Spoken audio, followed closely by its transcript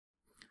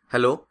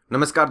Hello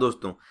नमस्कार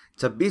दोस्तों।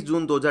 26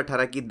 जून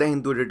 2018 की द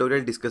हिंदू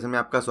एडिटोरियल डिस्कशन में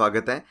आपका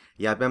स्वागत है।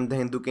 यहाँ पे हम द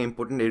हिंदू के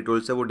इंपॉर्टेंट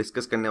एडिटोरियल से वो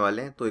डिस्कस करने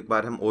वाले हैं। तो एक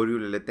बार हम ओवरव्यू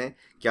ले लेते हैं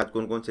कि आज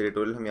कौन कौन से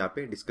एडिटोरियल हम यहाँ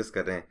पे डिस्कस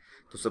कर रहे हैं।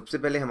 तो सबसे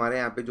पहले हमारे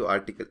यहाँ पे जो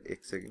आर्टिकल,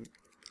 एक सेकेंड,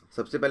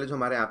 सबसे पहले जो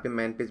हमारे यहाँ पे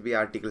मेन पेज भी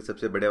आर्टिकल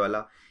सबसे बड़े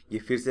वाला, ये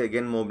फिर से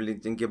अगेन मॉब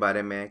लिंचिंग के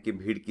बारे में है कि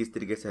भीड़ किस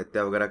तरीके से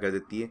हत्या वगैरह कर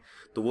देती है।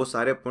 तो वो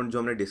सारे पॉइंट जो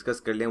हमने डिस्कस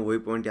कर लिए हैं वही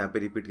पॉइंट यहाँ पे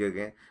रिपीट किए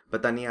गए हैं।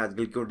 पता नहीं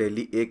आजकल क्यों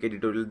डेली एक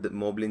एडिटोरियल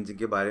मॉब लिंचिंग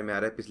के बारे में आ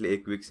रहा है पिछले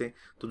एक वीक से।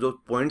 तो जो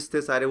पॉइंट्स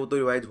थे सारे वो तो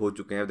रिवाइज हो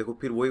चुके हैं, देखो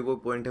फिर वही वो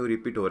पॉइंट है वो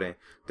रिपीट हो रहे हैं।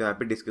 तो यहाँ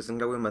पे डिस्कशन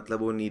का कोई मतलब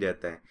वो नहीं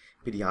रहता है।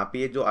 फिर यहाँ पे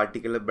ये जो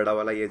आर्टिकल है बड़ा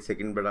वाला, ये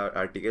सेकंड बड़ा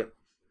आर्टिकल,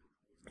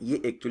 ये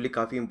एक्चुअली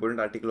काफ़ी इंपॉर्टेंट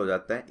आर्टिकल हो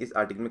जाता है। इस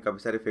आर्टिकल में काफ़ी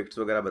सारे फैक्ट्स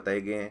वगैरह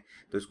बताए गए हैं।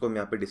 तो इसको हम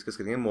यहाँ पे डिस्कस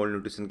करेंगे मॉल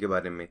न्यूट्रिशन के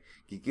बारे में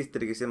कि किस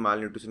तरीके से माल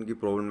न्यूट्रिशन की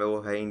प्रॉब्लम है वो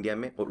है इंडिया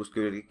में, और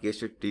उसके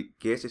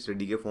केस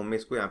स्टडी के फॉर्म में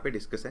इसको यहाँ पे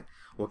डिस्कस है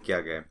वो किया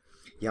गया है।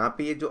 यहाँ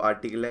पे ये जो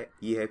आर्टिकल है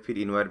ये है फिर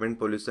इन्वायरमेंट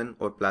पोल्यूशन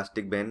और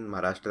प्लास्टिक बैन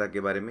महाराष्ट्र के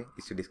बारे में,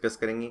 इसे डिस्कस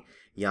करेंगे।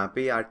 यहाँ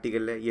पे ये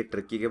आर्टिकल है ये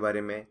टर्की के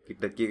बारे में कि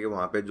टर्की के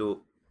वहाँ पे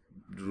जो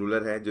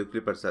रूलर है, जो कि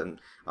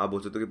आप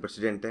बोल सकते हो कि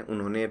प्रेसिडेंट है,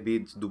 उन्होंने अभी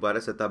दोबारा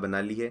सत्ता बना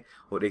ली है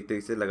और एक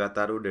तरीके से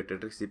लगातार वो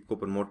डिक्टेटरशिप को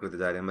प्रमोट करते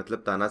जा रहे हैं,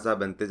 मतलब तानाशाह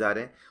बनते जा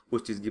रहे हैं।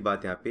 उस चीज़ की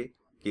बात यहाँ पे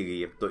की गई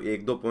है। तो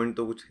एक दो पॉइंट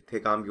तो कुछ थे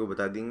काम के वो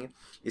बता देंगे।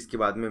 इसके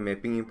बाद में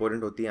मैपिंग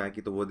इंपॉर्टेंट होती है यहाँ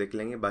की, तो वो देख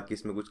लेंगे। बाकी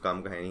इसमें कुछ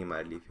काम का है नहीं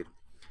हमारे लिए। फिर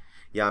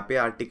यहाँ पे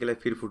आर्टिकल है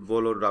फिर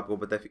फुटबॉल, और आपको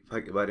पता है फीफा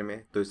के बारे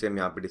में, तो इसे हम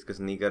यहाँ पे डिस्कस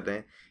नहीं कर रहे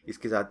हैं।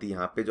 इसके साथ ही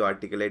यहाँ पे जो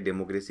आर्टिकल है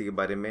डेमोक्रेसी के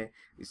बारे में,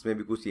 इसमें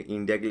भी कुछ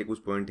इंडिया के लिए कुछ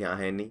पॉइंट यहाँ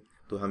है नहीं,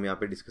 तो हम यहाँ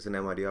पे डिस्कशन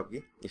है हमारी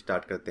आपकी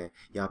स्टार्ट करते हैं।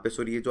 यहाँ पे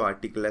सॉरी, ये जो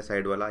आर्टिकल है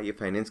साइड वाला, ये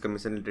फाइनेंस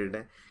कमीशन रिलेटेड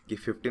है कि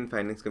 15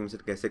 फाइनेंस कमीशन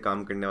कैसे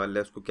काम करने वाला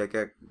है, उसको क्या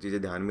क्या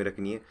चीज़ें ध्यान में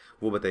रखनी है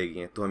वो बताई गई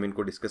हैं। तो हम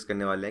इनको डिस्कस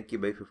करने वाले हैं कि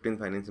भाई 15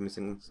 फाइनेंस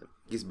कमीशन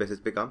किस बेसिस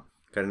पे काम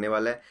करने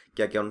वाला है,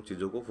 क्या क्या उन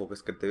चीज़ों को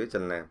फोकस करते हुए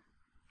चलना है।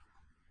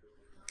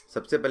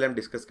 सबसे पहले हम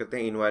डिस्कस करते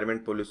हैं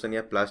इन्वायरमेंट पोल्यूशन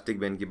या प्लास्टिक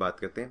बैन की बात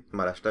करते हैं।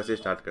 महाराष्ट्र से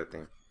स्टार्ट करते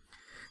हैं।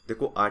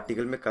 देखो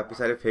आर्टिकल में काफ़ी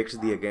सारे फैक्ट्स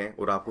दिए गए हैं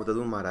और आपको बता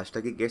दूं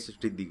महाराष्ट्र की केस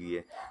स्टडी दी गई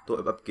है। तो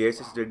अब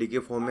केस स्टडी के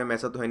फॉर्म में हम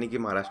ऐसा तो है नहीं कि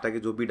महाराष्ट्र के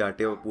जो भी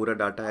डाटे पूरा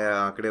डाटा है,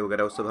 आंकड़े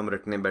वगैरह वो सब हम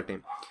रटने बैठे।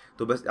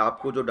 तो बस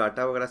आपको जो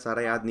डाटा वगैरह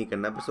सारा याद नहीं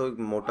करना, बस वो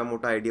मोटा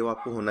मोटा आइडिया वो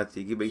आपको होना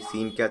चाहिए कि भाई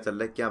सीन क्या चल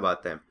रहा है, क्या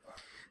बात है।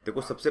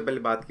 देखो सबसे पहले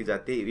बात की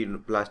जाती है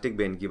प्लास्टिक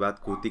बैन की।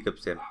 बात होती कब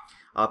से,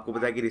 आपको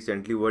पता है कि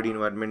रिसेंटली वर्ल्ड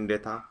इन्वायरमेंट डे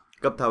था।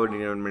 कब था वर्ल्ड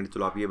इन्वायरमेंट,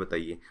 चलो आप ये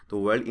बताइए। तो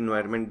वर्ल्ड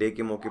इन्वायरमेंट डे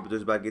के मौके पर जो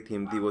इस बार की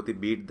थीम थी वो थी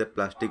बीट द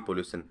प्लास्टिक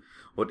पोल्यूशन।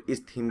 और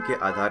इस थीम के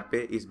आधार पे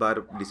इस बार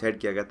डिसाइड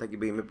किया गया था कि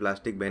भाई हमें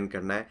प्लास्टिक बैन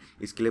करना है,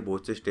 इसके लिए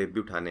बहुत से स्टेप भी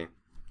उठाने हैं।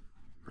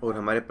 और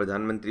हमारे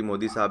प्रधानमंत्री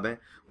मोदी साहब हैं,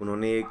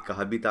 उन्होंने एक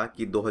कहा भी था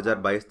कि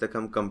 2022 तक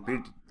हम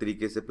कंप्लीट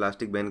तरीके से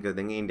प्लास्टिक बैन कर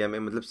देंगे इंडिया में,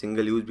 मतलब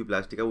सिंगल यूज भी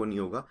प्लास्टिक का वो नहीं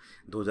होगा।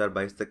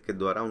 2022 तक के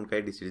द्वारा उनका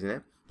ये डिसीजन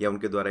है या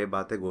उनके द्वारा ये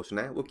बात है,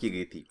 घोषणा है वो की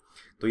गई थी।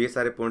 तो ये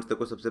सारे पॉइंट्स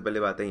देखो सबसे पहले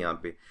बात है यहाँ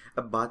पे।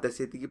 अब बात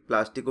ऐसी थी कि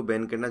प्लास्टिक को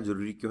बैन करना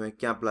जरूरी क्यों है,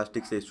 क्या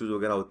प्लास्टिक से इश्यूज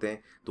वगैरह होते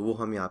हैं, तो वो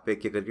हम यहाँ पे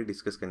एक एक करके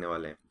डिस्कस करने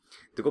वाले हैं।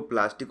 देखो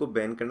प्लास्टिक को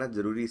बैन करना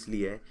जरूरी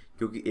इसलिए है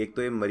क्योंकि एक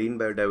तो ये मरीन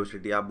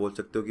बायोडाइवर्सिटी, आप बोल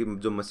सकते हो कि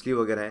जो मछली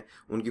वगैरह है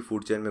उनकी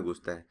फूड चेन में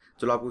घुसता है।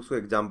 चलो आपको उसको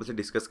एग्जाम्पल से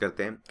डिस्कस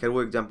करते हैं। खैर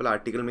वो एग्जाम्पल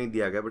आर्टिकल में ही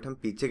दिया गया, बट हम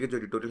पीछे के जो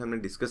एडिटोरियल हमने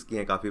डिस्कस किए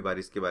हैं काफ़ी बार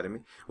इसके बारे में,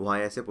 वहाँ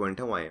ऐसे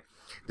पॉइंट है वहाँ है।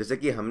 जैसे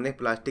कि हमने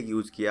प्लास्टिक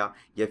यूज़ किया,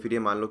 या फिर ये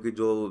मान लो कि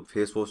जो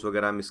फेस वॉश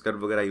वगैरह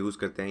स्क्रब वगैरह यूज़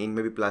करते हैं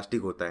इनमें भी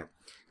प्लास्टिक होता है।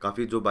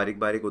 काफ़ी जो बारीक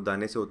बारीक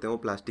दाने से होते हैं वो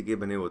प्लास्टिक के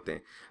बने होते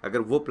हैं। अगर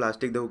वो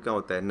प्लास्टिक देखो क्या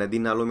होता है, नदी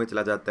नालों में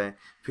चला जाता है,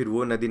 फिर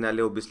वो नदी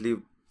नाले ओबियसली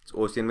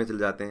ओशियन में चले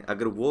जाते हैं।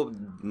 अगर वो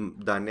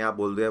दाने आप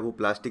बोल दो या वो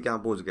प्लास्टिक यहाँ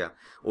पहुँच गया,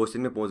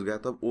 ओशियन में पहुँच गया,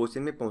 तो अब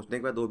ओशियन में पहुँचने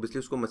के बाद ओबियसली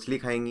उसको मछली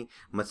खाएंगी,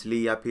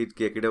 मछली या फिर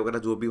केकड़े वगैरह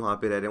जो भी वहाँ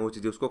पे रह रहे हैं वो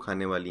चीज़ें उसको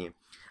खाने वाली हैं।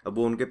 अब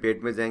वो उनके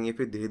पेट में जाएंगे,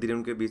 फिर धीरे धीरे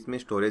उनके बीच में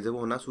स्टोरेज है वो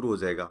होना शुरू हो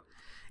जाएगा।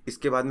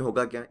 इसके बाद में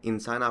होगा क्या,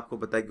 इंसान आपको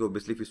पता है कि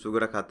ओबियसली फिश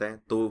वगैरह खाता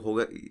है, तो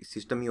होगा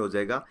सिस्टम ये हो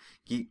जाएगा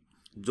कि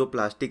जो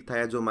प्लास्टिक था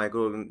या जो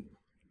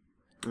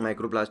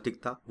माइक्रो प्लास्टिक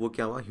था वो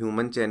क्या हुआ,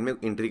 ह्यूमन चेन में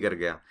एंट्री कर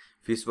गया,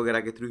 फिश वगैरह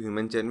के थ्रू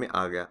ह्यूमन चेन में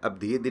आ गया। अब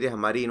धीरे धीरे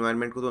हमारी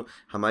इन्वायरमेंट को तो,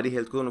 हमारी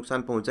हेल्थ को तो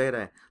नुकसान पहुंचा ही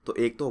रहा है। तो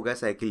एक तो होगा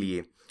साइकिल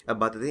ये। अब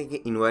बात आती है कि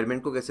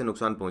इन्वायरमेंट को कैसे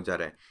नुकसान पहुंचा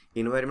रहा है।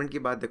 इन्वायरमेंट की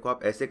बात देखो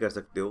आप ऐसे कर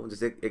सकते हो,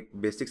 जैसे एक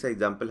बेसिक सा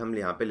एग्जांपल हम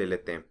यहाँ पे ले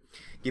लेते हैं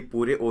कि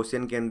पूरे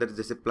ओशियन के अंदर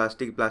जैसे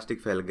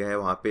प्लास्टिक फैल गया है,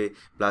 वहाँ पे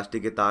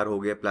प्लास्टिक के तार हो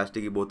गए,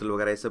 प्लास्टिक की बोतल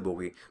वगैरह ये सब हो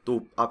गई।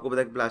 तो आपको पता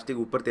है कि प्लास्टिक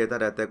ऊपर तैरता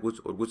रहता है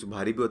कुछ, और कुछ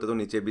भारी भी होता है तो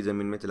नीचे भी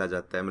ज़मीन में चला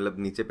जाता है, मतलब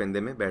नीचे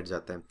पेंदे में बैठ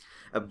जाता है।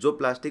 अब जो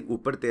प्लास्टिक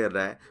ऊपर तैर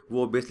रहा है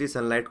वो ओबियसली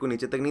सनलाइट को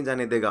नीचे तक नहीं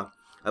जाने देगा।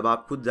 अब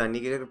आप खुद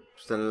जानिए कि अगर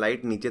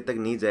सनलाइट नीचे तक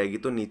नहीं जाएगी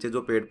तो नीचे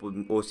जो पेड़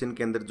ओशियन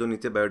के अंदर जो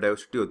नीचे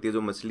बायोडाइवर्सिटी होती है,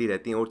 जो मछली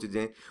रहती हैं और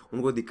चीज़ें,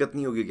 उनको दिक्कत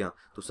नहीं होगी क्या।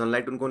 तो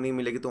सनलाइट उनको नहीं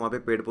मिलेगी तो वहाँ पे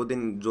पेड़ पौधे,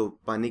 जो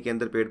पानी के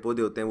अंदर पेड़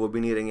पौधे होते हैं वो भी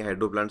नहीं रहेंगे,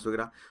 हाइड्रो प्लांट्स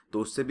वगैरह,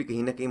 तो उससे भी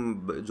कहीं ना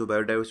कहीं जो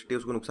बायोडाइवर्सिटी है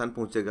उसको नुकसान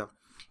पहुँचेगा।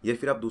 या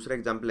फिर आप दूसरा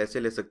एग्जाम्पल ऐसे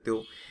ले सकते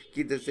हो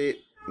कि जैसे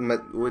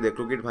वो देख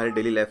लो कि हमारी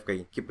डेली लाइफ का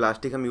ही कि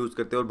प्लास्टिक हम यूज़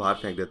करते हैं और बाहर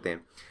फेंक देते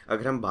हैं।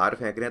 अगर हम बाहर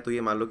फेंक रहे हैं तो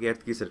ये मान लो कि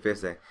अर्थ की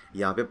सरफेस है,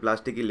 यहाँ पे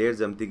प्लास्टिक की लेयर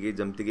जमती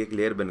गई एक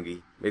लेयर बन गई,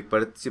 एक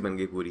परत सी बन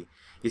गई पूरी।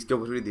 इसके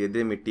ऊपर फिर धीरे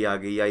धीरे मिट्टी आ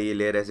गई, या ये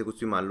लेयर ऐसे कुछ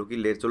भी मान लो कि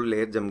लेयर, चलो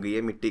लेयर जम गई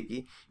है मिट्टी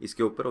की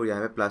इसके ऊपर, और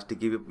यहाँ पे प्लास्टिक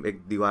की भी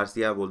एक दीवार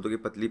सी या बोल दो कि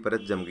पतली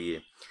परत जम गई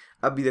है।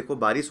 अब भी देखो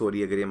बारिश हो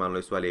रही है, अगर ये मान लो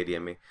इस वाले एरिया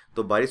में,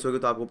 तो बारिश होगी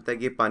तो आपको पता है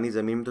कि ये पानी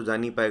ज़मीन में तो जा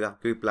नहीं पाएगा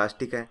क्योंकि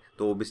प्लास्टिक है,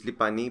 तो ओबियसली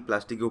पानी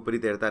प्लास्टिक के ऊपर ही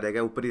तैरता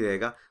रहेगा, ऊपर ही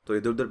रहेगा, तो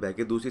इधर उधर बह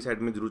के दूसरी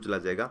साइड में जरूर चला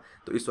जाएगा।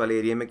 तो इस वाले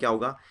एरिया में क्या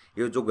होगा,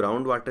 ये जो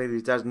ग्राउंड वाटर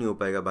रिचार्ज नहीं हो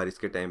पाएगा बारिश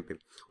के टाइम पे।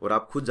 और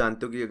आप खुद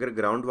जानते हो कि अगर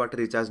ग्राउंड वाटर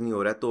रिचार्ज नहीं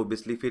हो रहा है तो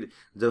ओबियसली फिर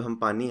जब हम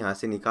पानी यहाँ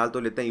से निकाल तो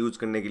लेते हैं यूज़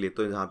करने के लिए,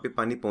 तो यहाँ पे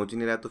पानी पहुँच ही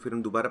नहीं रहा है, तो फिर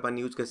हम दोबारा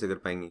पानी यूज़ कैसे कर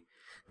पाएंगे।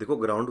 देखो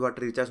ग्राउंड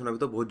वाटर रिचार्ज होना भी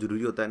तो बहुत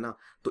जरूरी होता है ना,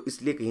 तो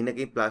इसलिए कहीं ना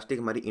कहीं प्लास्टिक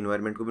हमारी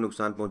इन्वायरमेंट को भी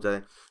नुकसान पहुंचा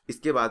है।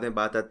 इसके बाद में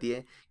बात आती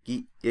है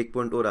कि एक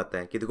पॉइंट और आता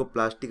है कि देखो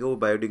प्लास्टिक है वो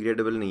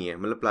बायोडिग्रेडेबल नहीं है,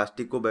 मतलब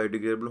प्लास्टिक को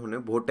बायोडिग्रेडेबल होने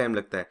में बहुत टाइम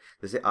लगता है।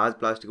 जैसे आज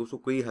प्लास्टिक उसको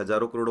कोई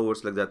हजारों करोड़ों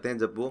वर्ष लग जाते हैं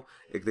जब वो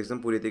एक एकदम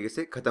पूरी तरीके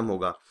से खत्म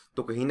होगा,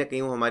 तो कहीं ना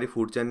कहीं वो हमारी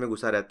फूड चेन में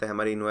घुसा रहता है,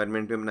 हमारे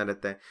इन्वायरमेंट में बना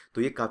रहता है,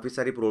 तो ये काफ़ी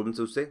सारी प्रॉब्लम्स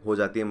उससे हो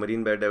जाती है।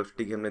 मरीन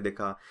बायोडाइवर्सिटी की हमने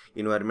देखा,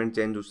 इन्वायरमेंट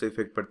चेंज उससे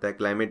इफेक्ट पड़ता है,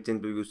 क्लाइमेट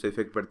चेंज पर भी उससे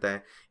इफेक्ट पड़ता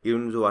है,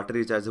 इवन जो वाटर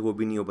रिचार्ज है वो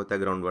भी नहीं हो पाता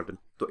है ग्राउंड वाटर।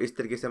 तो इस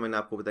तरीके से मैंने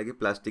आपको बताया कि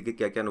प्लास्टिक के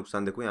क्या क्या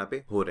नुकसान देखो यहाँ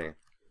पे हो रहे हैं।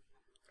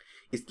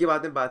 इसके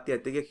बाद में बात ये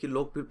आती है कि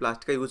लोग फिर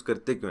प्लास्टिक का यूज़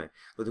करते क्यों हैं।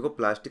 तो देखो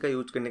प्लास्टिक का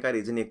यूज़ करने का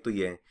रीज़न एक तो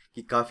ये है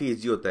कि काफ़ी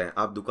ईजी होता है।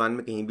 आप दुकान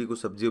में कहीं भी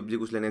कुछ सब्जी वब्जी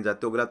कुछ लेने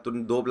जाते हो, अगर आप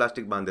तुरंत दो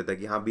प्लास्टिक बांध देता है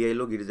कि हाँ भैया ये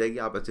लो गिर जाएगी,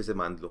 आप अच्छे से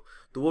बांध लो,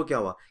 तो वो क्या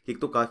हुआ कि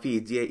एक तो काफ़ी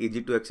ईजी है,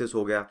 ईजी टू एक्सेस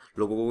हो गया,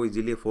 लोगों को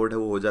ईजिली अफोर्ड है,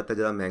 वो हो जाता है,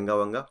 ज़्यादा महंगा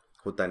वहंगा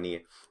होता नहीं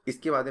है।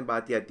 इसके बाद में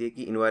बात ये आती है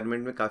कि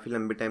इन्वायरमेंट में काफ़ी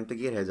लंबे टाइम तक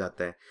ये रह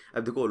जाता है।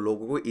 अब देखो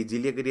लोगों को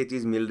इजीली अगर ये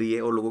चीज़ मिल रही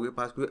है और लोगों के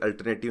पास कोई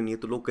अल्टरनेटिव नहीं है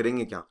तो लोग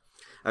करेंगे क्या।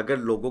 अगर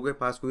लोगों के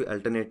पास कोई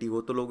अल्टरनेटिव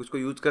हो तो लोग इसको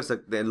यूज कर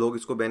सकते हैं, लोग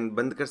इसको बैन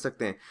बंद कर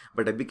सकते हैं।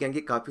 बट अभी क्या है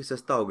कि काफ़ी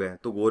सस्ता हो गया है,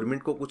 तो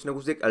गवर्नमेंट को कुछ ना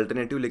कुछ एक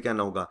अल्टरनेटिव लेके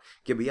आना होगा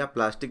कि भैया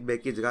प्लास्टिक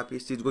बैग की जगह पे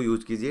इस चीज़ को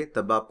यूज़ कीजिए,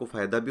 तब आपको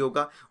फ़ायदा भी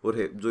होगा और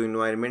जो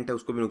इन्वायरमेंट है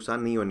उसको भी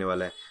नुकसान नहीं होने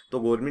वाला है। तो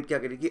गवर्नमेंट क्या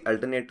करेगी,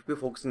 अल्टरनेटिव पे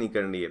फोकस नहीं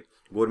करनी है,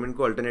 गवर्नमेंट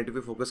को अल्टरनेटिव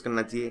पे फोकस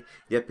करना चाहिए,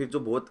 या फिर जो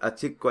बहुत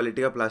अच्छी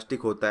क्वालिटी का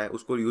प्लास्टिक होता है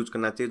उसको यूज़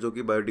करना चाहिए जो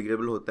कि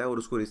बायोडिग्रेडेबल होता है और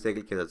उसको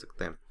रिसाइकिल किया जा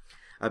सकता है।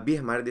 अभी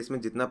हमारे देश में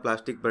जितना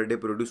प्लास्टिक पर डे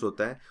प्रोड्यूस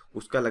होता है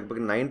उसका लगभग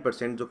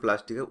 9% जो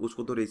प्लास्टिक है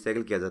उसको तो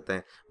रिसाइकिल किया जाता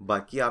है।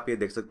 बाकी आप ये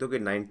देख सकते हो कि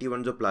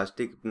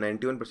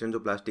 91% जो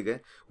प्लास्टिक है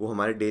वो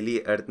हमारे डेली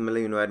अर्थ मतलब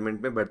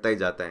इन्वायरमेंट में बढ़ता ही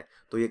जाता है।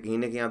 तो ये कहीं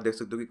ना कहीं आप देख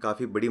सकते हो कि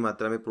काफ़ी बड़ी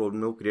मात्रा में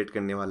प्रॉब्लम को क्रिएट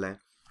करने वाला है।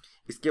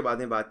 इसके बाद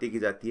में बात ये की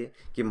जाती है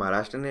कि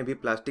महाराष्ट्र ने भी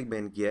प्लास्टिक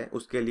बैन किया है,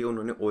 उसके लिए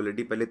उन्होंने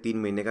ऑलरेडी पहले 3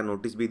 महीने का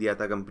नोटिस भी दिया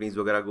था कंपनीज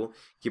वगैरह को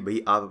कि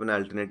भाई आप अपना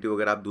अल्टरनेटिव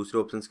अगर आप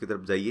दूसरे ऑप्शंस की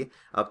तरफ जाइए,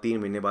 आप 3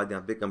 महीने बाद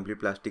यहाँ पे कंप्लीट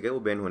प्लास्टिक है वो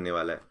बैन होने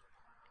वाला है।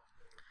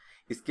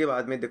 इसके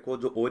बाद में देखो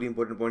जो और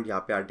इंपॉर्टेंट पॉइंट यहाँ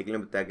पे आर्टिकल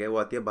में बताया गया है वो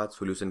आती है बात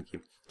सॉल्यूशन की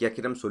कि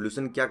आखिर हम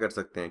सॉल्यूशन क्या कर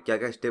सकते हैं, क्या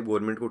क्या स्टेप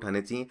गवर्नमेंट को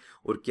उठाने चाहिए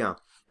और क्या।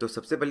 तो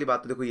सबसे पहली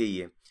बात तो देखो यही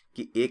है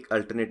कि एक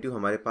अल्टरनेटिव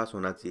हमारे पास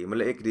होना चाहिए,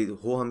 मतलब एक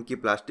हो हम कि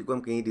प्लास्टिक को हम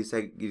कहीं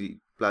रिसाइकिल,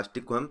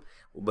 प्लास्टिक को हम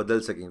बदल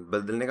सकें।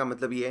 बदलने का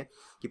मतलब ये है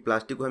कि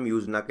प्लास्टिक को हम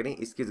यूज़ ना करें,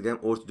 इसकी जगह हम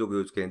और चीज़ों को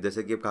यूज़ करें,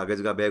 जैसे कि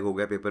कागज़ का बैग हो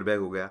गया, पेपर बैग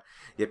हो गया,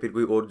 या फिर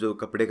कोई और जो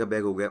कपड़े का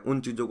बैग हो गया, उन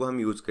चीज़ों को हम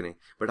यूज़ करें।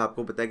 बट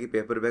आपको पता है कि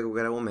पेपर बैग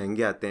वगैरह वो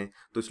महंगे आते हैं,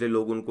 तो इसलिए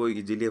लोग उनको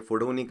इजीली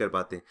अफोर्ड वो नहीं कर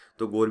पाते।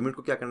 तो गवर्नमेंट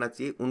को क्या करना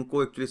चाहिए,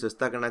 उनको एक्चुअली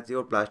सस्ता करना चाहिए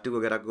और प्लास्टिक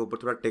वगैरह के ऊपर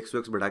थोड़ा टैक्स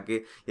वैक्स बढ़ा के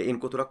या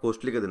इनको थोड़ा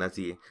कॉस्टली कर देना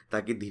चाहिए,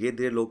 ताकि धीरे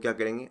धीरे लोग क्या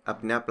करेंगे,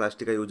 अपने आप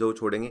प्लास्टिक का यूज वो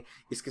छोड़ेंगे।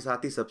 इसके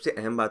साथ ही सबसे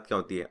अहम बात क्या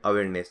होती है,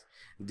 अवेयरनेस।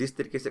 जिस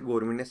तरीके से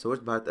गवर्नमेंट ने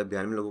स्वच्छ भारत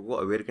अभियान में लोगों को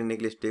अवेयर करने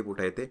के लिए स्टेप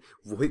उठाए थे,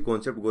 वही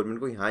कॉन्सेप्ट गवर्नमेंट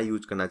को यहाँ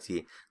यूज करना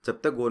चाहिए। जब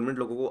तक गवर्नमेंट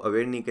लोगों को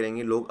अवेयर नहीं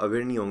करेंगे, लोग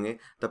अवेयर नहीं होंगे,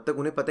 तब तक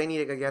उन्हें पता ही नहीं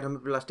रहेगा कि यार हमें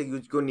प्लास्टिक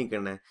यूज क्यों नहीं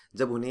करना है।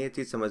 जब उन्हें ये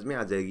चीज़ समझ में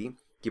आ जाएगी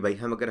कि भाई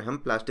हम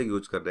प्लास्टिक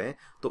यूज कर रहे हैं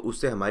तो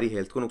उससे हमारी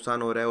हेल्थ को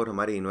नुकसान हो रहा है और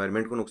हमारे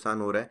इन्वायरमेंट को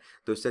नुकसान हो रहा है,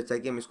 तो इससे अच्छा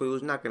है कि हम इसको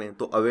यूज ना करें।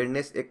 तो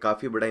अवेयरनेस एक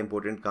काफ़ी बड़ा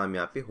इंपॉर्टेंट काम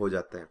यहाँ पे हो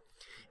जाता है।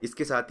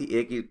 इसके साथ ही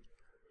एक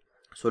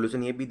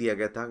सॉल्यूशन ये भी दिया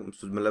गया था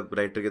मतलब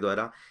राइटर के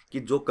द्वारा कि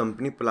जो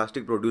कंपनी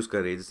प्लास्टिक प्रोड्यूस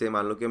कर रही है, जैसे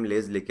मान लो कि हम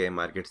लेज लेके आए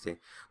मार्केट से,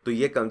 तो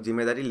ये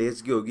जिम्मेदारी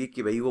लेज की होगी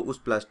कि भाई वो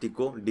उस प्लास्टिक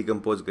को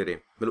डिकम्पोज करे,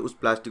 मतलब उस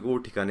प्लास्टिक को वो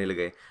ठिकाने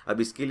लगे।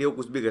 अब इसके लिए वो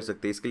कुछ भी कर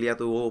सकते हैं, इसके लिए या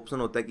तो वो ऑप्शन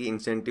होता है कि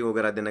इंसेंटिव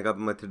वगैरह देने का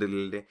मेथड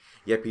ले ले,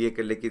 या फिर ये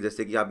कर ले कि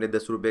जैसे कि आपने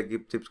 10 रुपये की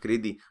चिप्स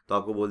खरीदी तो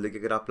आपको बोल दे कि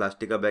अगर आप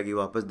प्लास्टिक का बैग ही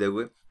वापस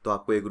दोगे तो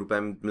आपको 1 रुपये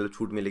मतलब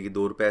छूट मिलेगी,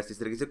 2 रुपये, ऐसी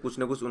तरीके से कुछ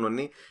ना कुछ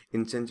उन्होंने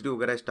इंसेंटिव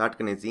वगैरह स्टार्ट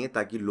करने चाहिए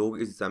ताकि लोग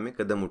इस दिशा में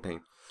कदम उठाएं।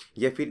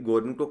 या फिर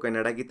गवर्नमेंट को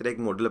कनाडा की तरह एक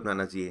मॉडल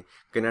अपनाना चाहिए।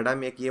 कनाडा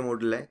में एक ये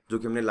मॉडल है जो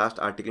कि हमने लास्ट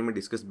आर्टिकल में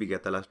डिस्कस भी किया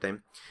था लास्ट टाइम,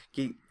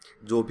 कि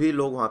जो भी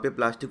लोग वहाँ पे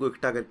प्लास्टिक को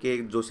इकट्ठा करके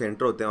जो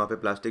सेंटर होते हैं वहाँ पे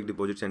प्लास्टिक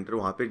डिपॉजिट सेंटर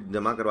वहाँ पे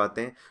जमा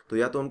करवाते हैं, तो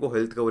या तो उनको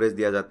हेल्थ कवरेज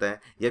दिया जाता है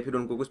या फिर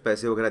उनको कुछ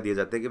पैसे वगैरह दिए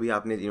जाते हैं कि भाई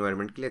आपने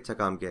इन्वायरमेंट के लिए अच्छा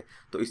काम किया है।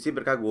 तो इसी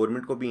प्रकार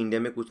गवर्नमेंट को भी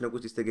इंडिया में कुछ ना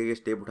कुछ इस तरीके के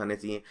स्टेप उठाने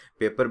चाहिए।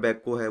 पेपर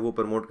बैग को है वो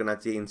प्रमोट करना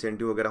चाहिए,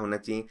 इंसेंटिव वगैरह होना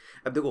चाहिए।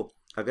 अब देखो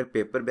अगर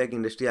पेपर बैग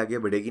इंडस्ट्री आगे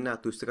बढ़ेगी ना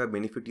तो इससे का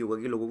बेनिफिट ये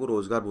होगा कि लोगों को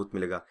रोजगार बहुत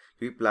मिलेगा,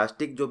 क्योंकि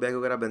प्लास्टिक जो बैग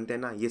वगैरह बनते हैं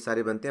ना ये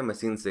सारे बनते हैं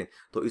मशीन से,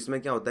 तो इसमें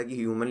क्या होता है कि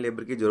ह्यूमन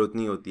लेबर की जरूरत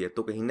नहीं होती है,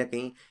 तो कहीं ना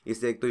कहीं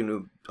इससे एक तो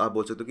आप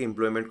बोल सकते हो कि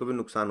एम्प्लॉयमेंट को भी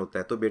नुकसान होता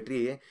है। तो बेटर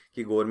ये है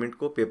कि गवर्नमेंट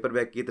को पेपर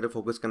बैग की तरफ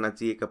फोकस करना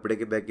चाहिए, कपड़े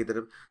के बैग की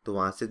तरफ, तो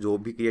वहाँ से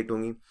जॉब भी क्रिएट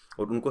होंगी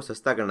और उनको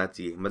सस्ता करना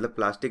चाहिए, मतलब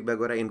प्लास्टिक बैग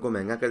वगैरह इनको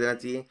महंगा कर देना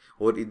चाहिए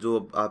और ये जो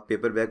आप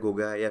पेपर बैग हो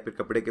गया या फिर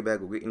कपड़े के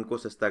बैग हो गए इनको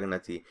सस्ता करना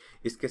चाहिए।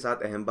 इसके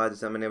साथ अहम बात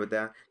जैसा मैंने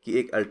बताया कि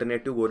एक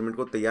अल्टरनेटिव गवर्नमेंट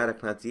को तैयार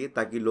रखना चाहिए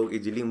ताकि लोग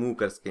इजीली मूव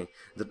कर सकें।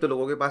 जब तक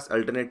लोगों के पास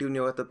अल्टरनेटिव नहीं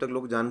होगा तब तक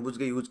लोग जानबूझ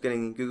के यूज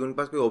करेंगे, क्योंकि उनके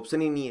पास कोई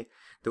ऑप्शन ही नहीं है।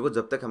 देखो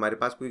जब तक हमारे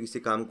पास कोई किसी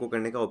काम को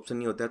करने का ऑप्शन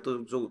नहीं होता है तो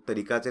जो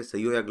तरीका चाहे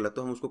सही हो या गलत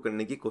हो हम उसको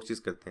करने की कोशिश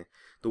करते हैं।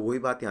 तो वही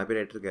बात यहाँ पे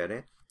राइटर कह रहे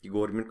हैं कि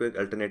गवर्नमेंट को एक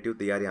अल्टरनेटिव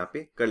तैयार यहाँ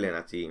पे कर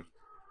लेना चाहिए।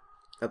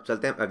 अब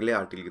चलते हैं अगले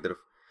आर्टिकल की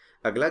तरफ।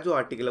 अगला जो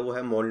आर्टिकल है वो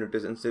है मॉल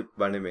न्यूट्रिशन से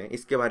बारे में।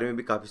 इसके बारे में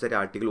भी काफ़ी सारे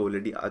आर्टिकल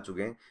ऑलरेडी आ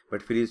चुके हैं,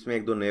 बट फिर इसमें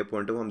एक दो नए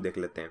पॉइंट है वो हम देख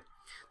लेते हैं।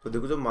 तो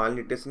देखो जो माल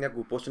न्यूट्रिशन या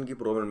कुपोषण की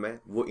प्रॉब्लम है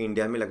वो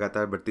इंडिया में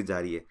लगातार बढ़ती जा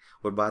रही है,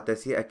 और बात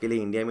ऐसी है अकेले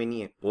इंडिया में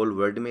नहीं है, ऑल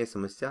वर्ल्ड में ये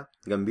समस्या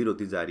गंभीर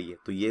होती जा रही है।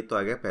 तो ये तो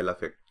आ गया पहला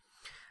फैक्ट।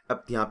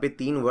 अब यहाँ पे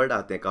तीन वर्ड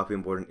आते हैं काफ़ी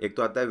इंपॉर्टेंट। एक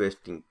तो आता है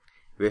वेस्टिंग,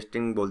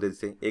 वेस्टिंग बोलते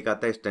जैसे, एक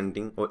आता है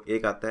स्टंटिंग और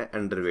एक आता है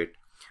अंडरवेट।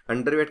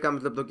 अंडरवेट का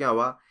मतलब तो क्या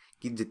हुआ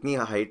कि जितनी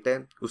हाइट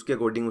है उसके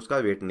अकॉर्डिंग उसका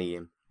वेट नहीं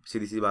है,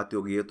 सीधी सी बात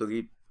होगी ये तो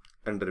कि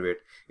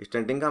अंडरवेट।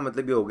 स्टंटिंग का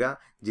मतलब ये हो गया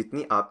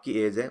जितनी आपकी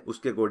एज है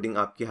उसके अकॉर्डिंग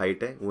आपकी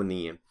हाइट है वो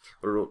नहीं है।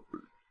 और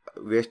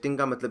वेस्टिंग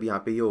का मतलब यहाँ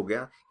पे ये हो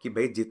गया कि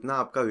भाई जितना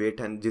आपका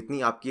वेट है, जितनी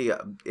आपकी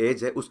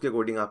एज है उसके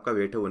अकॉर्डिंग आपका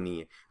वेट है वो नहीं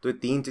है। तो ये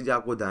तीन चीज़ें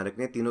आपको ध्यान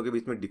रखनी है, तीनों के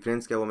बीच में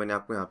डिफरेंस क्या है वो मैंने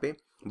आपको यहाँ पे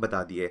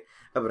बता दिया है।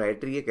 अब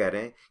राइटर ये कह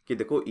रहे हैं कि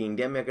देखो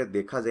इंडिया में अगर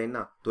देखा जाए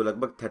ना तो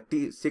लगभग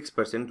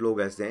 36%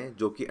 लोग ऐसे हैं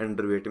जो कि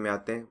अंडरवेट में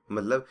आते हैं,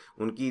 मतलब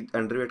उनकी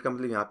अंडरवेट का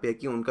मतलब यहाँ पे है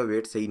कि उनका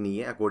वेट सही नहीं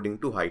है अकॉर्डिंग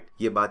टू हाइट।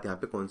 ये बात यहाँ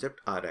पे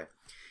कॉन्सेप्ट आ रहा है।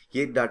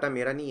 ये डाटा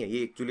मेरा नहीं है,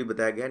 ये एक्चुअली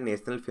बताया गया है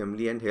national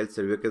family and health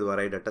survey के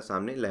द्वारा, ये डाटा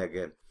सामने लाया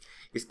गया है।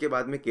 इसके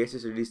बाद में केस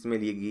स्टडीज में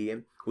ली गई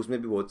है,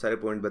 उसमें भी बहुत सारे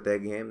पॉइंट बताए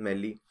गए हैं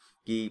मेनली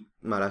कि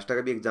महाराष्ट्र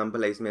का भी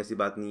एग्जाम्पल है इसमें, ऐसी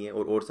बात नहीं है,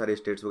 और सारे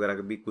स्टेट्स वगैरह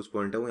के भी कुछ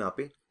पॉइंट है वो यहाँ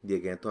पे दिए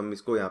गए हैं। तो हम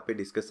इसको यहाँ पे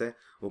डिस्कस है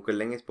वो कर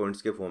लेंगे इस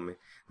पॉइंट्स के फॉर्म में।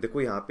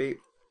 देखो यहाँ पे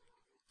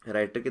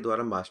राइटर के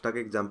द्वारा महाराष्ट्र का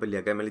एग्जाम्पल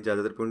लिया गया, मैंने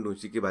ज़्यादातर पॉइंट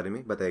उसी के बारे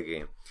में बताए गए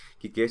हैं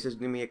कि केस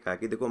स्टडी में ये कहा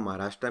कि देखो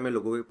महाराष्ट्र में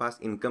लोगों के पास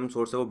इनकम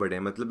सोर्स है वो बढ़े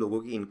हैं, मतलब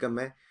लोगों की इनकम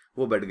है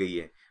वो बढ़ गई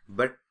है,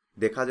 बट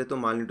देखा जाए तो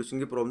माल न्यूट्रिशन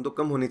की प्रॉब्लम तो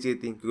कम होनी चाहिए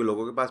थी, क्योंकि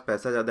लोगों के पास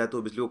पैसा ज़्यादा है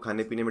तो बिजली को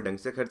खाने पीने में ढंग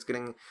से खर्च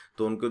करेंगे,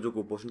 तो उनको जो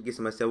कुपोषण की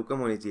समस्या वो कम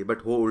होनी चाहिए,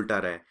 बट हो उल्टा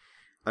रहा है।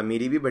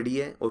 अमीरी भी बढ़ी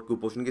है और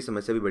कुपोषण की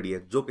समस्या भी बढ़ी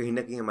है, जो कहीं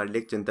ना कहीं हमारे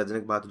लिए एक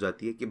चिंताजनक बात हो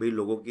जाती है कि भाई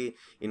लोगों की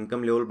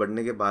इनकम लेवल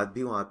बढ़ने के बाद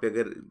भी वहाँ पे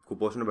अगर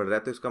कुपोषण बढ़ रहा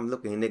है तो इसका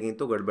मतलब कहीं ना कहीं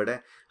तो गड़बड़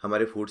है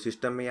हमारे फूड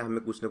सिस्टम में, या हमें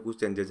कुछ ना कुछ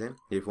चेंजेस हैं,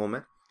 रिफॉर्म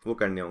है वो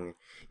करने होंगे।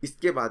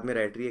 इसके बाद में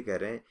राइटर ये कह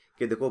रहे हैं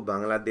कि देखो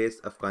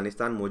बांग्लादेश,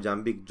 अफगानिस्तान,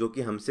 मोजाम्बिक जो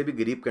कि हमसे भी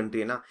गरीब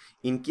कंट्री है ना,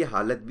 इनकी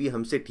हालत भी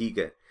हमसे ठीक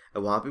है।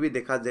 वहाँ पे भी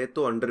देखा जाए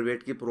तो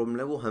अंडरवेट की प्रॉब्लम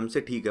है वो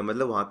हमसे ठीक है,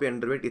 मतलब वहाँ पे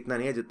अंडरवेट इतना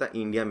नहीं है जितना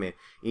इंडिया में।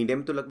 इंडिया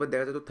में तो लगभग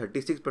देखा जाए तो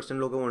 36%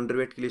 लोग हैं वो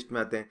अंडरवेट की लिस्ट में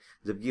आते हैं,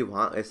 जबकि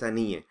वहाँ ऐसा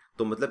नहीं है।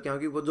 तो मतलब क्या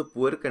होगी, वो जो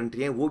पुअर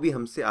कंट्री हैं वो भी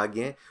हमसे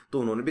आगे हैं, तो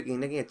उन्होंने भी कहीं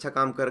ना कहीं अच्छा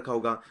काम कर रखा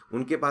होगा,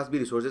 उनके पास भी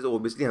रिसोर्सेज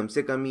ओबियसली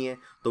हमसे कम ही है,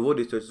 तो वो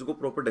रिसोर्सेज को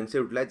प्रॉपर ढंग से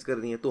यूटिलाइज कर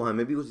रही हैं, तो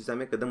हमें भी उस दिशा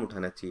में कदम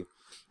उठाना चाहिए।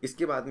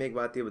 इसके बाद में एक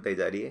बात ये बताई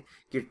जा रही है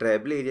कि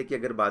ट्राइबल एरिया की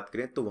अगर बात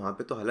करें तो वहाँ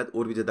पे तो हालत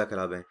और भी ज़्यादा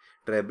खराब है।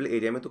 ट्राइबल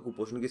एरिया में तो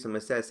कुपोषण की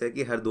समस्या ऐसा है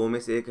कि हर 2 में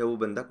से 1 है वो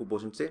बंदा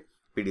कुपोषण से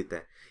पीड़ित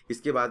है।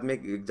 इसके बाद में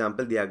एक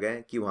एग्जाम्पल दिया गया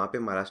है कि वहाँ पे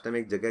महाराष्ट्र में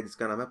एक जगह है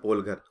जिसका नाम है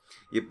पोलघर।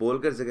 ये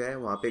पोलघर जगह है,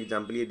 वहाँ पे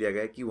एग्जाम्पल ये दिया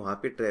गया है कि वहाँ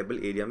पे ट्राइबल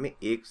एरिया में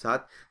एक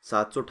साथ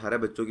 718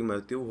 बच्चों की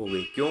मृत्यु हो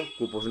गई। क्यों?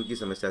 कुपोषण की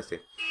समस्या से।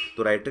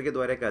 तो राइटर के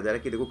द्वारा कहा जा रहा है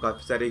कि देखो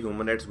काफ़ी सारे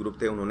ह्यूमन राइट्स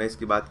ग्रुप थे, उन्होंने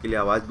इसकी बात के लिए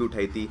आवाज़ भी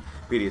उठाई थी,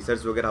 फिर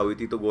रिसर्च वगैरह हुई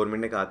थी, तो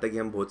गवर्नमेंट ने कहा था कि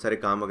हम बहुत सारे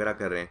काम वगैरह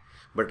कर रहे हैं।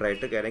 बट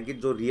राइटर कह रहे हैं कि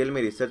जो रियल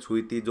में रिसर्च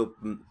हुई थी, जो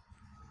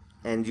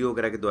एनजीओ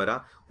वगैरह के द्वारा,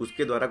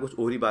 उसके द्वारा कुछ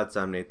और ही बात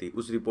सामने आई थी।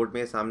 उस रिपोर्ट में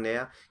ये सामने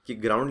आया कि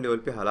ग्राउंड लेवल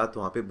पे हालात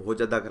वहाँ पे बहुत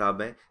ज़्यादा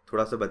ख़राब हैं।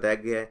 थोड़ा सा बताया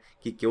गया है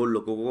कि केवल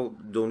लोगों को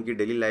जो उनकी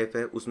डेली लाइफ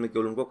है उसमें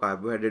केवल उनको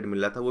कार्बोहाइड्रेट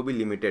मिल रहा था, वो भी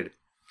लिमिटेड,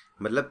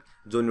 मतलब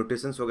जो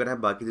न्यूट्रिशंस वगैरह है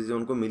बाकी चीज़ें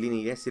उनको मिल ही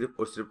नहीं है, सिर्फ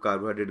और सिर्फ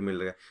कार्बोहाइड्रेट मिल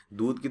रहा है।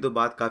 दूध की तो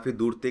बात काफ़ी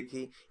दूर तक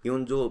ही,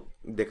 इवन जो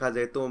देखा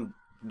जाए तो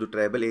जो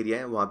ट्राइबल एरिया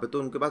है वहाँ पे तो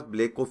उनके पास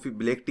ब्लैक कॉफ़ी,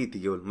 ब्लैक टी थी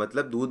केवल,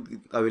 मतलब दूध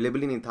अवेलेबल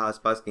ही नहीं था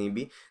आसपास कहीं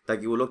भी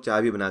ताकि वो लोग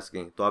चाय भी बना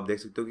सकें। तो आप देख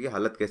सकते हो कि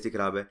हालत कैसी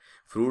ख़राब है।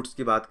 फ्रूट्स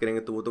की बात करेंगे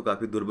तो वो तो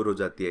काफ़ी दुर्बल हो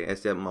जाती है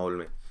ऐसे माहौल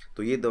में।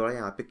 तो ये दौरा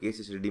यहाँ पे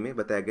केस स्टडी में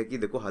बताया गया कि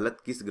देखो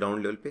हालत किस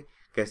ग्राउंड लेवल पे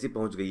कैसी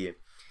पहुँच गई है।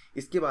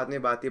 इसके बाद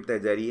में बात ये बताई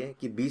जा रही है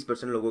कि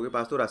 20% लोगों के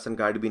पास तो राशन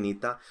कार्ड भी नहीं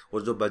था,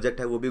 और जो बजट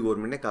है वो भी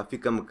गवर्नमेंट ने काफ़ी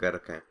कम कर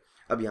रखा है।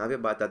 अब यहाँ पे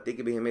बात आती है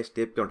कि भाई हमें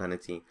स्टेप क्या उठाने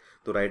चाहिए।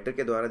 तो राइटर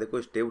के द्वारा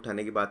देखो स्टेप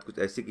उठाने की बात कुछ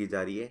ऐसी की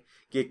जा रही है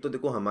कि एक तो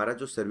देखो हमारा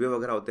जो सर्वे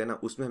वगैरह होता है ना,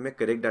 उसमें हमें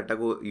करेक्ट डाटा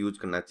को यूज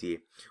करना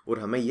चाहिए, और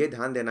हमें यह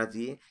ध्यान देना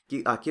चाहिए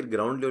कि आखिर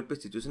ग्राउंड लेवल पे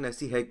सिचुएशन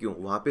ऐसी है क्यों,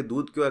 वहाँ पे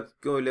दूध क्यों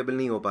क्यों अवेलेबल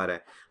नहीं हो पा रहा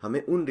है।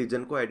 हमें उन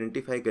रीजन को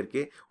आइडेंटिफाई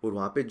करके और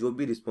वहाँ पे जो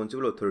भी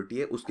रिस्पॉन्सिबल अथॉरिटी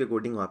है उसके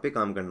अकॉर्डिंग वहाँ पे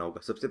काम करना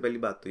होगा। सबसे पहली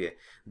बात तो ये।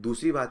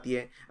 दूसरी बात ये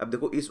है, अब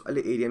देखो इस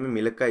वाले एरिया में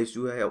मिल्क का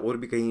इश्यू है और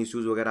भी कई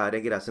इश्यूज वगैरह आ रहे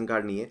हैं कि राशन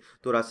कार्ड नहीं है।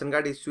 तो राशन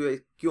कार्ड इश्यू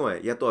क्यों है,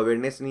 या तो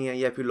अवेयरनेस नहीं है,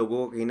 या फिर लोगों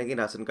को कहीं ना कहीं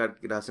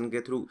राशन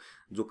के थ्रू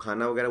जो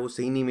खाना वगैरह वो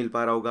सही नहीं मिल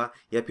पा रहा होगा,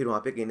 या फिर वहाँ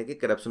पे कहीं ना कहीं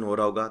करप्शन हो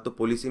रहा होगा, तो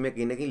पॉलिसी में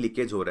कहीं ना कहीं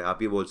लीकेज हो रहा है,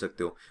 आप ये बोल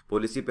सकते हो,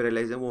 पॉलिसी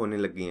पैरालाइज है वो होने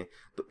लगी है।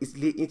 तो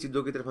इसलिए इन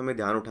चीज़ों की तरफ हमें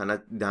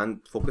ध्यान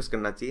फोकस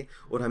करना चाहिए,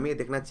 और हमें ये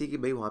देखना चाहिए कि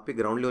भाई वहाँ पे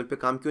ग्राउंड लेवल पे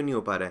काम क्यों नहीं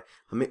हो पा रहा है।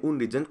 हमें उन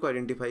रीजन को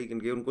आइडेंटिफाई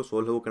करके उनको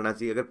सोल्व करना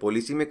चाहिए। अगर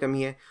पॉलिसी में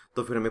कमी है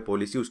तो फिर हमें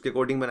पॉलिसी उसके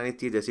अकॉर्डिंग बनानी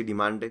चाहिए जैसी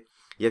डिमांड है,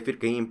 या फिर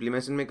कहीं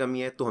इंप्लीमेंटेशन में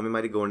कमी है तो हमें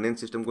हमारी गवर्नेंस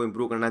सिस्टम को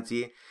इंप्रूव करना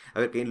चाहिए।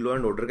 अगर कहीं लॉ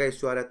एंड ऑर्डर का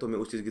इश्यू आ रहा है तो हमें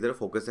उस चीज़ की तरफ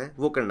फोकस है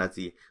वो करना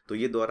चाहिए। तो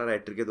ये द्वारा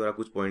राइटर के द्वारा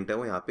कुछ पॉइंट है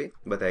वो यहाँ पे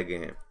बताए गए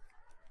हैं।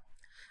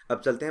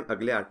 अब चलते हैं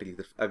अगले आर्टिकल की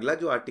तरफ। अगला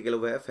जो आर्टिकल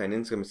वो है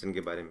फाइनेंस कमीशन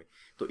के बारे में।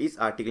 तो इस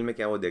आर्टिकल में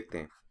क्या वो देखते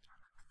हैं।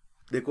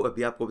 देखो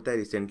अभी आपको पता है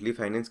रिसेंटली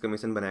फाइनेंस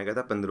कमीशन बनाया गया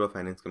था, 15वां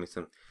finance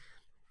commission.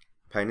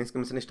 Finance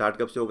commission start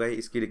कब से होगा,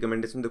 इसकी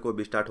रिकमेंडेशन देखो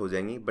अभी स्टार्ट हो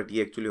जाएंगी, बट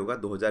ये एक्चुअली होगा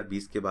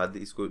 2020 के बाद,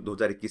 इसको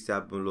 2021 से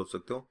आप बोल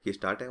सकते हो कि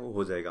स्टार्ट है वो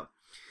हो जाएगा।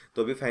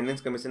 तो अभी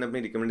फाइनेंस कमीशन अपनी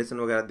रिकमेंडेशन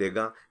वगैरह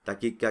देगा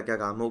ताकि क्या क्या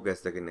काम हो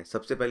कैसे करने।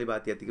 सबसे पहली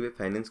बात ये आती है कि भाई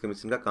फाइनेंस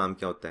कमीशन का काम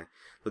क्या होता है।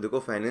 तो देखो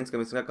फाइनेंस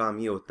कमीशन का काम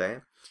ये होता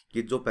है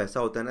कि जो पैसा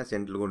होता है ना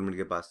सेंट्रल गवर्नमेंट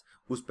के पास,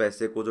 उस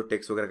पैसे को, जो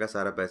टैक्स वगैरह का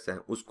सारा पैसा है,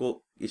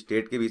 उसको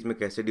स्टेट के बीच में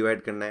कैसे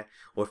डिवाइड करना है,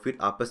 और फिर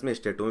आपस में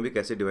स्टेटों में भी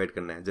कैसे डिवाइड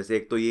करना है। जैसे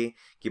एक तो ये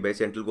कि भाई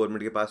सेंट्रल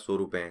गवर्नमेंट के पास 100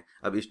 रुपये हैं,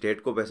 अब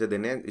स्टेट को पैसे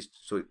देने हैं,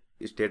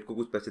 स्टेट को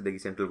कुछ पैसे देगी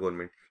सेंट्रल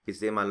गवर्नमेंट,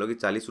 इससे मान लो कि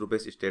 40 रुपये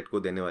स्टेट को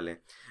देने वाले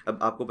हैं। अब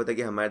आपको पता है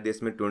कि हमारे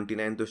देश में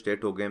 29 तो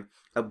स्टेट हो गए।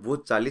 अब वो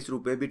 40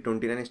 रुपये भी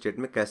 29 स्टेट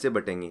में कैसे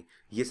बटेंगे,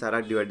 ये सारा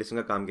डिवाइडेशन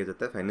का काम किया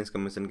जाता है फाइनेंस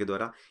कमीशन के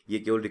द्वारा। ये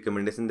केवल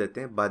रिकमेंडेशन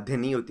देते हैं, बाध्य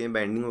नहीं होती है,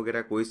 बैंडिंग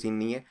वगैरह कोई सीन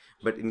नहीं है,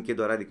 बट इनके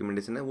द्वारा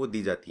रिकमेंडेशन है वो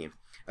दी जाती है।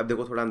 अब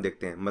देखो थोड़ा हम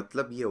देखते हैं।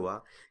 मतलब ये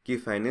हुआ कि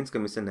फाइनेंस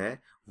कमीशन है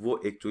वो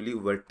एक्चुअली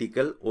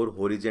वर्टिकल और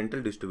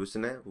हॉरिजेंटल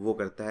डिस्ट्रीब्यूशन है वो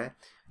करता है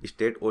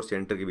स्टेट और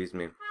सेंटर के बीच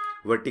में।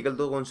 वर्टिकल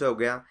तो कौन सा हो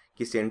गया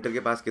कि सेंटर के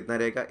पास कितना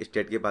रहेगा,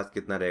 स्टेट के पास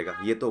कितना रहेगा,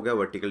 ये तो हो गया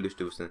वर्टिकल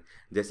डिस्ट्रीब्यूशन।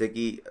 जैसे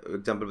कि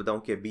एग्जांपल बताऊं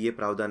कि अभी ये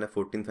प्रावधान है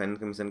 14 फाइनेंस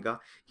कमीशन का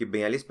कि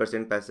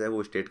 42% पैसा है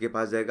वो स्टेट के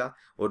पास जाएगा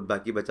और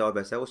बाकी बचा हुआ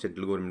पैसा है वो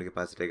सेंट्रल गवर्नमेंट के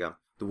पास रहेगा।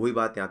 तो वही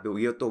बात यहाँ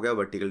पे, ये तो हो गया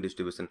वर्टिकल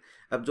डिस्ट्रीब्यूशन।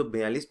 अब जो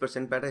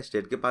 42% पैसा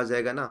स्टेट के पास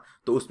जाएगा ना,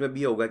 तो उसमें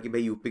भी होगा कि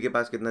भाई यूपी के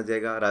पास कितना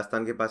जाएगा,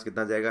 राजस्थान के पास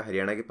कितना जाएगा,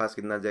 हरियाणा के पास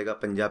कितना जाएगा,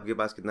 पंजाब के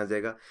पास कितना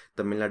जाएगा,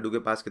 तमिलनाडु के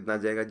पास कितना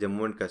जाएगा,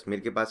 जम्मू एंड कश्मीर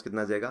के पास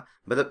कितना जाएगा।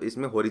 मतलब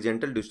इसमें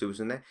हॉरिजेंटल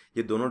डिस्ट्रीब्यूशन है,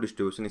 ये दोनों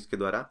डिस्ट्रीब्यूशन इसके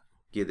द्वारा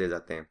किए दे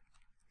जाते हैं।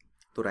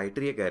 तो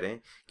राइटर ये कह रहे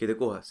हैं कि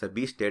देखो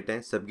सभी स्टेट हैं,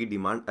 सबकी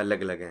डिमांड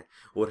अलग अलग है,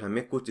 और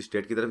हमें कुछ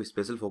स्टेट की तरफ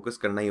स्पेशल फोकस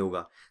करना ही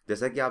होगा।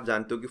 जैसा कि आप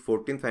जानते हो कि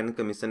 14 फाइनेंस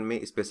कमीशन में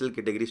स्पेशल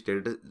कैटेगरी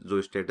स्टेटस,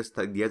 जो स्टेटस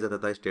दिया जाता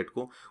था स्टेट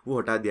को, वो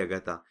हटा दिया गया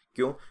था।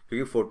 क्यों?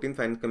 क्योंकि 14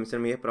 फाइनेंस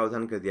कमीशन में यह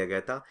प्रावधान कर दिया गया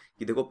था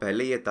कि देखो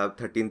पहले ये था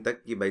 13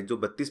 तक कि भाई जो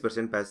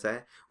 32% पैसा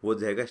है वो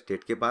जाएगा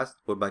स्टेट के पास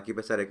और बाकी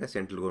पैसा रहेगा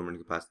सेंट्रल गवर्नमेंट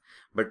के पास।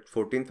 बट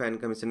 14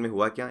 फाइनेंस कमीशन में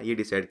हुआ क्या, ये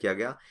डिसाइड किया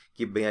गया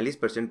कि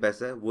 42%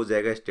 पैसा है वो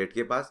जाएगा स्टेट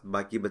के पास,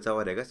 बाकी बचा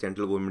हुआ रहेगा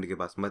सेंट्रल गवर्नमेंट के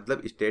पास।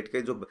 मतलब स्टेट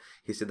के जो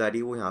हिस्सेदारी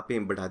है वो यहाँ पे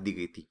बढ़ा दी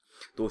गई थी।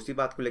 तो उसी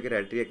बात को लेकर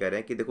राइटर ये कह रहे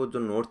हैं कि देखो जो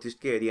नॉर्थ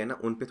ईस्ट के एरिया है ना,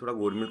 उन पे थोड़ा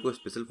गवर्नमेंट को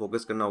स्पेशल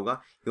फोकस करना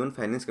होगा। इवन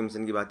फाइनेंस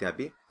कमीशन की बात यहाँ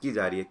पे की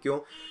जा रही है। क्यों?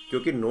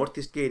 क्योंकि नॉर्थ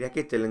ईस्ट के एरिया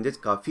के चैलेंजेस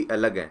काफ़ी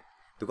अलग हैं।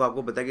 देखो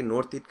आपको पता है कि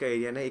नॉर्थ ईस्ट का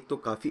एरिया ना एक तो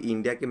काफ़ी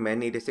इंडिया के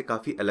मेन एरिया से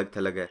काफ़ी अलग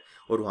थलग है,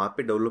 और वहाँ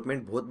पे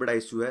डेवलपमेंट बहुत बड़ा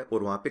इशू है,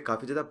 और वहाँ पे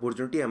काफ़ी ज़्यादा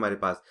अपॉर्चुनिटी है हमारे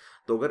पास।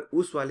 तो अगर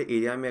उस वाले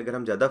एरिया में अगर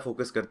हम ज़्यादा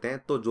फोकस करते हैं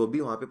तो जो भी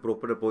वहाँ पे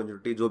प्रॉपर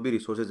अपॉर्चुनिटी, जो भी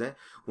रिसोर्सेज हैं,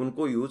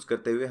 उनको यूज़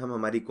करते हुए हम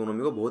हमारी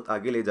इकोनॉमी को बहुत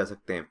आगे ले जा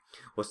सकते हैं।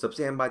 और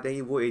सबसे अहम बात है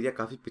कि वो एरिया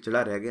काफ़ी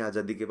पिछड़ा रह गया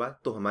आज़ादी के बाद,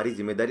 तो हमारी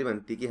जिम्मेदारी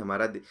बनती है कि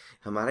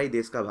हमारा ही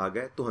देश का भाग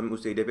है, तो हम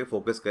उस एरिया पर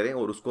फोकस करें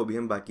और उसको भी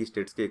हम बाकी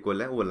स्टेट्स के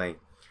इक्वल है वो लाएँ।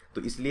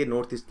 तो इसलिए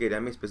नॉर्थ ईस्ट के एरिया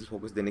में स्पेशल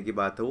फोकस देने की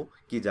बात है वो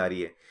की जा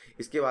रही है।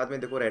 इसके बाद में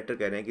देखो राइटर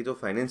कह रहे हैं कि जो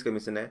फाइनेंस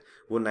कमीशन है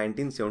वो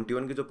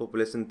 1971 की जो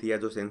पॉपुलेशन थी या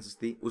जो सेंसस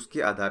थी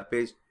उसके आधार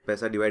पे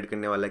पैसा डिवाइड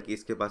करने वाला है कि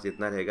इसके पास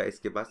इतना रहेगा,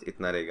 इसके पास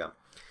इतना रहेगा।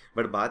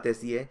 बट बात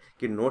ऐसी है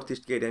कि नॉर्थ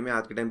ईस्ट के एरिया में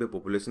आज के टाइम पे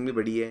पॉपुलेशन भी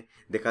बढ़ी है,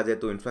 देखा जाए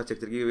तो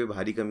इंफ्रास्ट्रक्चर की भी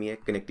भारी कमी है,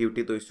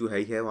 कनेक्टिविटी तो इशू है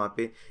ही है वहाँ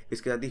पे,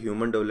 इसके साथ ही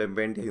ह्यूमन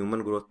डेवलपमेंट या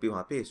ह्यूमन ग्रोथ भी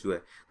वहाँ पे इशू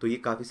है। तो ये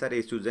काफ़ी सारे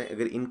इश्यूज हैं,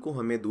 अगर इनको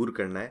हमें दूर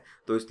करना है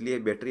तो इसलिए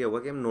बेटर ये होगा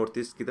कि हम नॉर्थ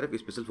ईस्ट की तरफ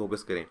स्पेशल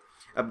फोकस करें।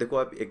 अब देखो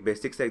आप एक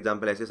बेसिक सा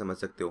एग्जाम्पल ऐसे समझ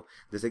सकते हो,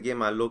 जैसे कि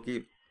मान लो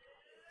कि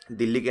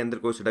दिल्ली के अंदर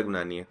कोई सड़क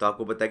बनानी है, तो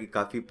आपको पता है कि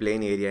काफ़ी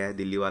प्लेन एरिया है,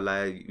 दिल्ली वाला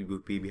है,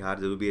 यूपी बिहार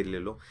जो भी एरिया ले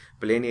लो,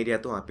 प्लेन एरिया,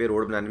 तो वहाँ पे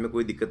रोड बनाने में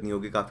कोई दिक्कत नहीं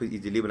होगी, काफ़ी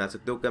इजीली बना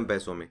सकते हो कम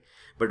पैसों में।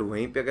 बट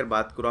वहीं पे अगर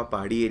बात करो आप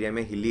पहाड़ी एरिया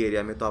में, हिली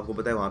एरिया में, तो आपको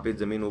पता है वहाँ पे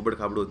ज़मीन उबड़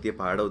खाबड़ होती है,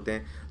 पहाड़ होते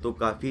हैं, तो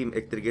काफ़ी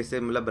एक तरीके से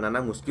मतलब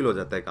बनाना मुश्किल हो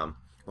जाता है काम।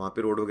 वहाँ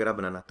पे रोड वगैरह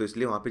बनाना, तो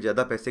इसलिए वहाँ पे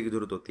ज़्यादा पैसे की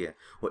जरूरत होती है।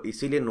 और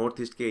इसीलिए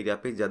नॉर्थ ईस्ट के एरिया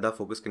पे ज़्यादा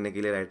फोकस करने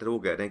के लिए राइटर वो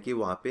कह रहे हैं कि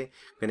वहाँ पे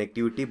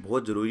कनेक्टिविटी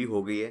बहुत ज़रूरी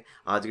हो गई है।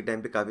 आज के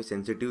टाइम पे काफ़ी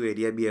सेंसिटिव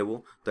एरिया भी है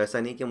वो, तो ऐसा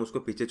नहीं कि हम उसको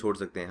पीछे छोड़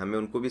सकते हैं, हमें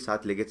उनको भी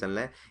साथ लेके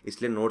चलना है।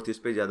 इसलिए नॉर्थ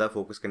ईस्ट पे ज़्यादा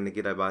फोकस करने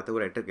की बात है वो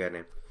राइटर कह रहे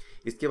हैं।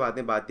 इसके बाद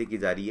में बात ये की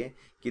जा रही है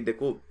कि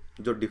देखो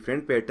जो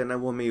डिफरेंट पैटर्न है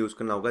वो हमें यूज़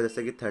करना होगा,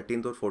 जैसे कि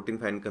 13th और 14th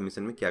फाइनेंस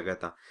कमीशन में किया गया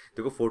था।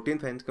 देखो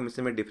 14th फाइनेंस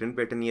कमीशन में डिफरेंट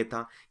पैटर्न ये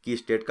था कि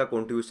स्टेट का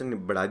कॉन्ट्रीब्यूशन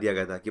बढ़ा दिया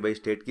गया था कि भाई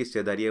स्टेट की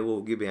हिस्सेदारी है वो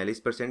होगी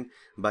 42%,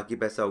 बाकी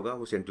पैसा होगा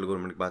वो सेंट्रल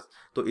गवर्नमेंट के पास।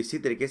 तो इसी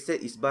तरीके से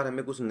इस बार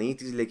हमें कुछ नई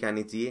चीज़ लेके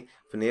आनी चाहिए,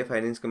 नए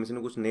फाइनेंस कमीशन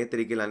में कुछ नए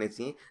तरीके लाने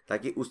चाहिए,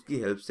 ताकि उसकी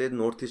हेल्प से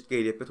नॉर्थ ईस्ट के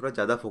एरिया पे थोड़ा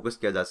ज़्यादा फोकस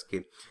किया जा सके,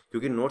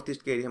 क्योंकि नॉर्थ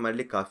ईस्ट के एरिया हमारे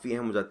लिए काफ़ी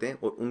अहम हो जाते हैं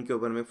और उनके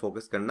ऊपर हमें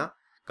फोकस करना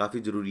काफ़ी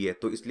ज़रूरी है।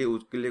 तो इसलिए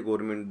उसके लिए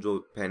गवर्नमेंट जो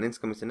फाइनेंस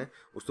कमीशन है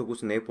उसको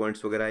कुछ नए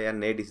पॉइंट्स वगैरह या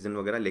नए डिसीजन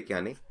वगैरह लेके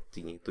आने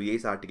चाहिए। तो ये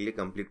इस आर्टिकल के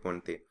कंप्लीट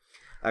पॉइंट थे।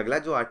 अगला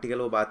जो आर्टिकल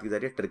वो बात की जा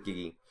रही है टर्की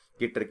की,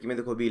 कि टर्की में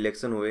देखो अभी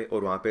इलेक्शन हुए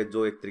और वहाँ पे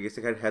जो एक तरीके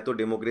से खैर है तो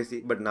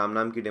डेमोक्रेसी, बट नाम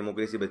नाम की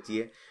डेमोक्रेसी बची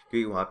है,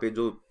 क्योंकि वहाँ पे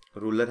जो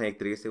रूलर है एक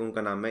तरीके से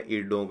उनका नाम है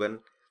एर्डोगन,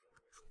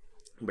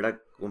 बड़ा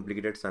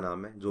कॉम्प्लिकेटेड सा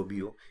नाम है जो भी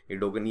हो,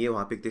 एर्डोगन, ये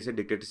वहाँ पे एक तरह से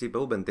डिक्टेटरशिप है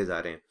वो बनते जा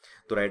रहे हैं।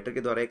 तो राइटर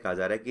के द्वारा ये कहा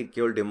जा रहा है कि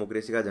केवल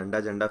डेमोक्रेसी का झंडा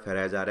झंडा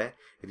फहराया जा रहा है,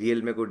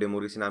 रियल में कोई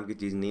डेमोक्रेसी नाम की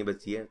चीज़ नहीं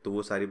बची है। तो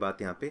वो सारी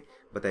बात यहाँ पे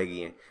बताई गई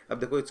है। अब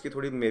देखो इसकी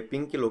थोड़ी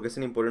मैपिंग की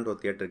लोकेशन इंपॉर्टेंट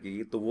होती है टर्की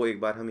की, तो वो एक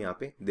बार हम यहाँ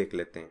पे देख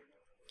लेते हैं,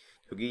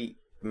 क्योंकि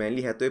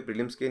मेनली है तो ये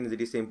प्रीलिम्स के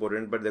नज़रिए से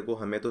इंपॉर्टेंट, बट देखो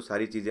हमें तो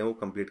सारी चीज़ें वो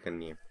कंप्लीट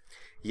करनी है।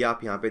 ये आप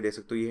यहाँ पे देख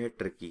सकते हो, ये है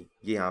टर्की,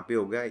 ये यहाँ पे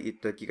हो गया, ये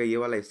टर्की का ये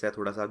वाला हिस्सा है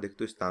थोड़ा सा, आप देखते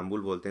हो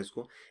इस्तांबुल बोलते हैं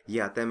इसको, ये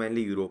आता है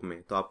मेनली यूरोप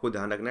में। तो आपको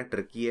ध्यान रखना है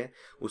टर्की है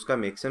उसका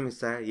मैक्सिमम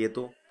हिस्सा है ये,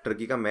 तो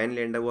टर्की का मेन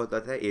लैंड है वो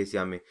आता है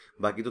एशिया में,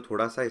 बाकी तो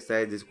थोड़ा सा हिस्सा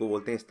है जिसको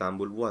बोलते हैं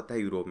इस्तांबुल वो आता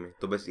है यूरोप में।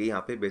 तो बस ये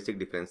यहाँ पे बेसिक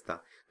डिफरेंस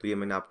था, तो ये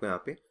मैंने आपको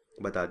यहाँ पे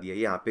बता दिया।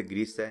 ये यहाँ पे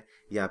ग्रीस है,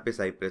 यहाँ पे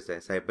साइप्रस है,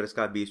 साइप्रस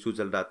का अभी इशू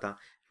चल रहा था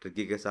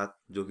टर्की के साथ,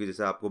 जो कि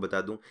जैसे आपको बता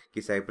दूं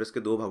कि साइप्रस के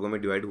दो भागों में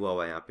डिवाइड हुआ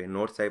हुआ है यहाँ पे,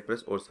 नॉर्थ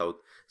साइप्रस और साउथ।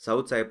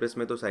 साउथ साइप्रस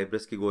में तो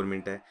साइप्रस की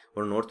गवर्नमेंट है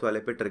और नॉर्थ वाले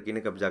पे टर्की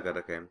ने कब्जा कर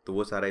रखा है, तो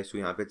वो सारा इशू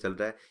यहाँ पे चल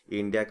रहा है।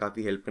 इंडिया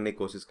काफ़ी हेल्प करने की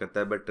कोशिश करता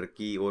है, बट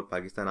टर्की और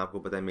पाकिस्तान आपको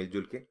पता है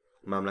मिलजुल के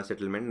मामला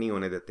सेटलमेंट नहीं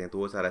होने देते हैं, तो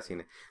वो सारा सीन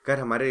है। खैर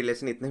हमारे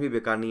रिलेशन इतने भी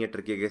बेकार नहीं है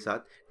टर्की के साथ,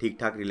 ठीक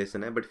ठाक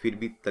रिलेशन है, बट फिर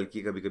भी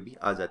तलखी कभी कभी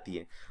आ जाती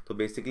है। तो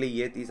बेसिकली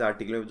ये इस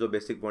आर्टिकल में जो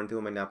बेसिक पॉइंट थे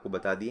वो मैंने आपको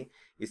बता दिए।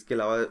 इसके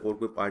अलावा और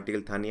कोई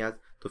आर्टिकल था नहीं आज,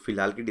 तो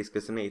फिलहाल की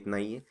डिस्कशन में इतना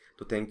ही है।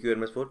 तो thank you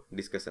very much for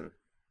discussion.